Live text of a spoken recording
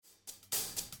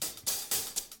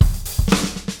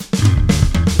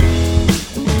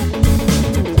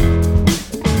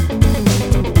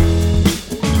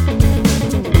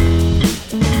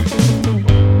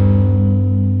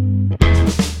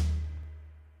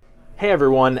Hey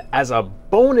everyone, as a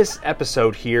bonus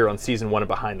episode here on Season 1 of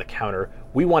Behind the Counter,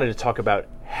 we wanted to talk about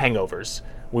hangovers.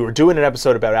 We were doing an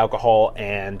episode about alcohol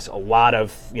and a lot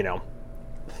of,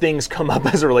 things come up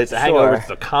as it relates to hangovers.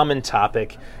 It's a common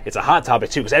topic. It's a hot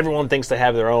topic too because everyone thinks they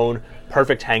have their own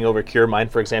perfect hangover cure. Mine,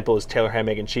 for example, is Taylor ham,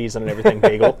 egg, and cheese on an everything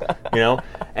bagel,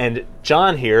 And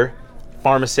John here,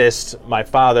 pharmacist, my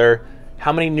father.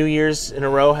 How many New Year's in a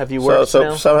row have you worked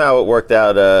now? Somehow it worked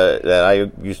out that I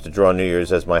used to draw New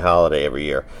Year's as my holiday every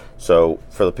year. So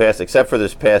for the past, except for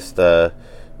this past New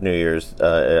Year's,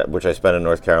 which I spent in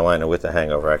North Carolina with the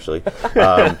hangover, actually,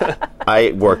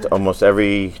 I worked almost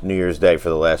every New Year's Day for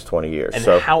the last 20 years.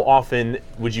 And how often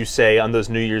would you say on those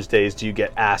New Year's days do you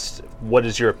get asked, what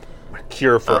is your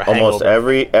cure for a hangover? Almost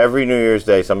every New Year's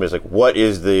Day, somebody's like, "What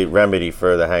is the remedy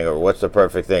for the hangover? What's the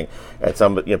perfect thing?" And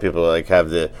some, people like have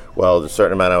the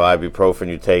certain amount of ibuprofen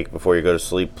you take before you go to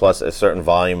sleep, plus a certain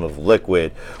volume of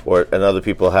liquid, and other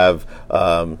people have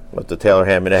the Taylor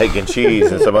ham and egg and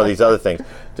cheese and some of these other things.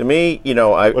 To me,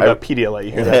 what about Pedialyte?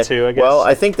 You hear that too, I guess? Well,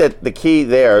 I think that the key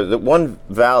there, the one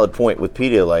valid point with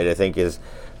Pedialyte, I think, is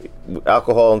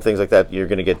alcohol and things like that, you're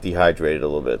going to get dehydrated a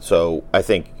little bit. So I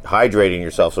think hydrating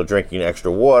yourself, so drinking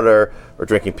extra water or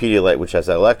drinking Pedialyte, which has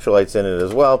electrolytes in it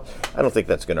as well, I don't think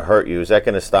that's going to hurt you. Is that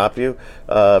going to stop you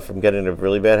from getting a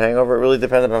really bad hangover? It really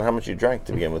depends on how much you drank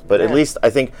to begin with. But at least I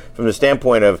think from the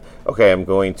standpoint of, okay, I'm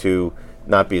going to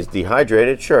not be as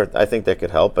dehydrated, sure, I think that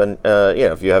could help. And,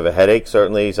 if you have a headache,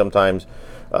 certainly sometimes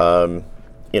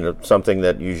something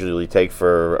that you usually take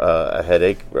for a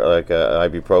headache, like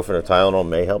ibuprofen or Tylenol,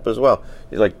 may help as well.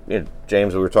 Like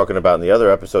James, we were talking about in the other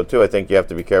episode too. I think you have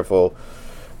to be careful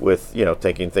with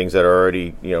taking things that are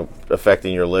already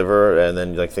affecting your liver, and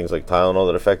then like things like Tylenol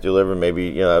that affect your liver.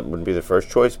 Maybe that wouldn't be the first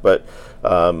choice, but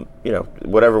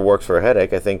whatever works for a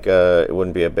headache, I think it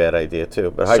wouldn't be a bad idea too.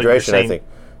 But so hydration, I think.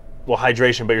 Well,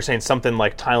 hydration, but you're saying something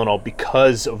like Tylenol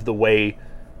because of the way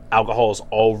alcohol is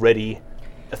already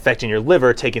affecting your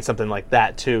liver, taking something like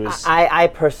that too is... I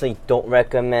personally don't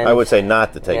recommend... I would say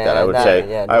not to take that.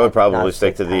 I would probably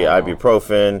stick to the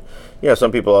ibuprofen.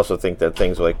 Some people also think that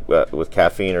things like with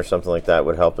caffeine or something like that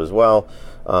would help as well.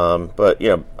 But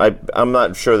I'm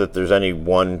not sure that there's any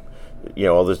one...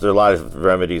 there's a lot of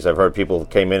remedies. I've heard people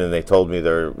came in and they told me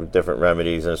there are different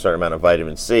remedies and a certain amount of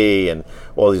vitamin C and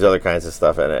all these other kinds of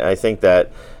stuff. And I think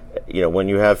that when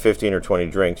you have 15 or 20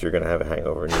 drinks, you're going to have a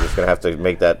hangover, and you're just going to have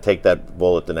to take that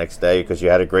bullet the next day because you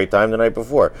had a great time the night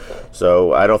before.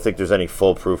 So I don't think there's any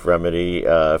foolproof remedy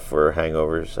for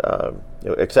hangovers,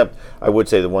 except I would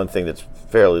say the one thing that's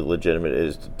fairly legitimate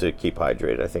is to keep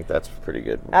hydrated. I think that's pretty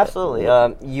good. Absolutely.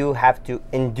 You have to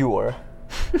endure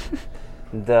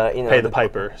pay the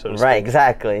piper, so to speak. Right,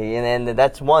 exactly. And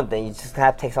that's one thing. You just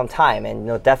have to take some time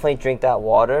and definitely drink that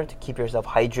water to keep yourself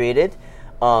hydrated.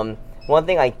 One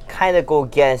thing I kind of go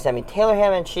against, Taylor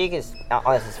ham and cheese is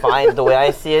honestly is fine the way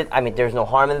I see it. There's no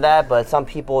harm in that, but some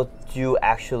people do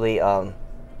actually.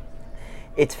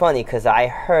 It's funny because I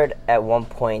heard at one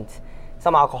point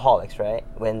some alcoholics, right?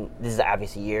 When this is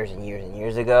obviously years and years and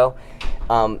years ago,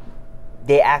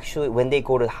 they actually, when they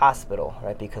go to the hospital,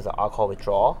 right, because of alcohol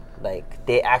withdrawal, like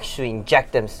they actually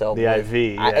inject themselves the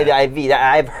IV. The IV.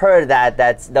 I've heard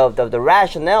that's the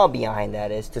rationale behind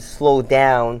that is to slow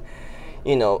down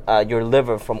your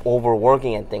liver from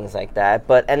overworking and things like that.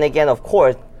 And again, of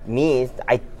course,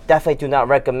 I definitely do not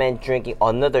recommend drinking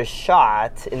another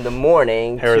shot in the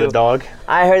morning. Hair of the dog.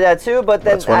 I heard that too, but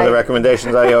then that's one of the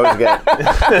recommendations I always get.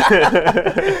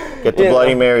 Get the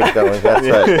Bloody Marys going. That's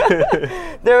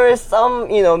right. There is some,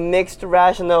 mixed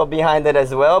rationale behind it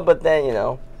as well, but then,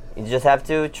 you just have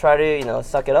to try to,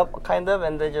 suck it up, kind of,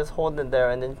 and then just hold it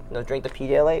there, and then, drink the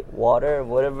Pedialyte, water,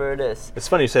 whatever it is. It's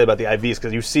funny you say about the IVs,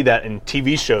 because you see that in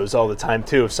TV shows all the time,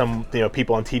 too. If some,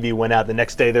 people on TV went out the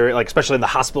next day, they're, like, especially in the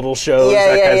hospital shows,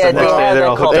 that kind of stuff. Next day, they're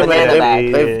all hooked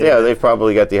up. They've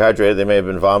probably got dehydrated. They may have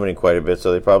been vomiting quite a bit,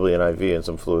 so they probably an IV and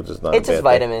some fluids is not It's just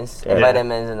vitamins.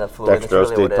 Vitamins and the fluid.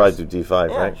 Dextrose, they probably do D5,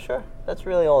 right? Yeah, sure. That's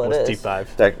really all it is.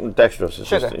 D5? Dextrose is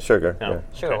sugar. Just sugar. No. Yeah.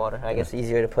 Sugar water. I guess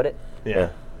easier to put it. Yeah.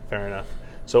 Fair enough.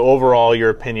 So overall, your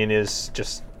opinion is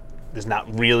just there's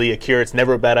not really a cure. It's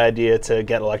never a bad idea to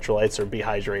get electrolytes or be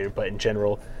hydrated, but in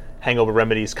general, hangover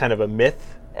remedy is kind of a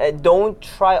myth. Don't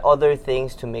try other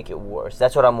things to make it worse.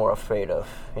 That's what I'm more afraid of.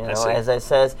 As I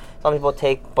says, some people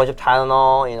take a bunch of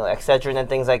Tylenol, Excedrin and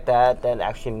things like that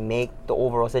actually make the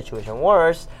overall situation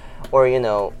worse. Or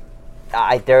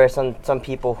there are some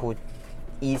people who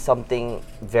eat something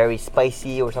very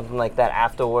spicy or something like that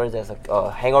afterwards as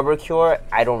a hangover cure.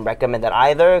 I don't recommend that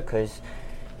either because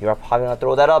you're probably going to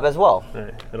throw that up as well.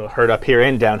 Right. It'll hurt up here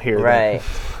and down here. Right.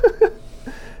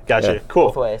 Gotcha. Yeah. Cool.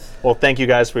 Both ways. Well, thank you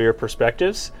guys for your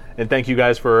perspectives, and thank you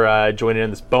guys for joining in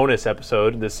this bonus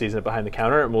episode this season of Behind the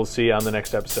Counter, and we'll see you on the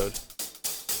next episode.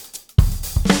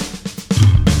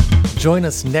 Join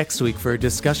us next week for a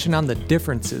discussion on the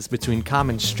differences between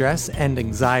common stress and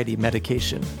anxiety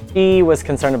medication. He was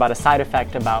concerned about a side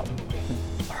effect about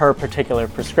her particular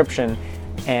prescription,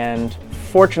 and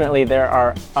fortunately there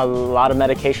are a lot of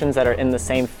medications that are in the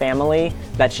same family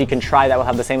that she can try that will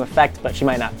have the same effect, but she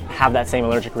might not have that same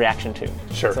allergic reaction to.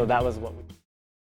 Sure. So that was what we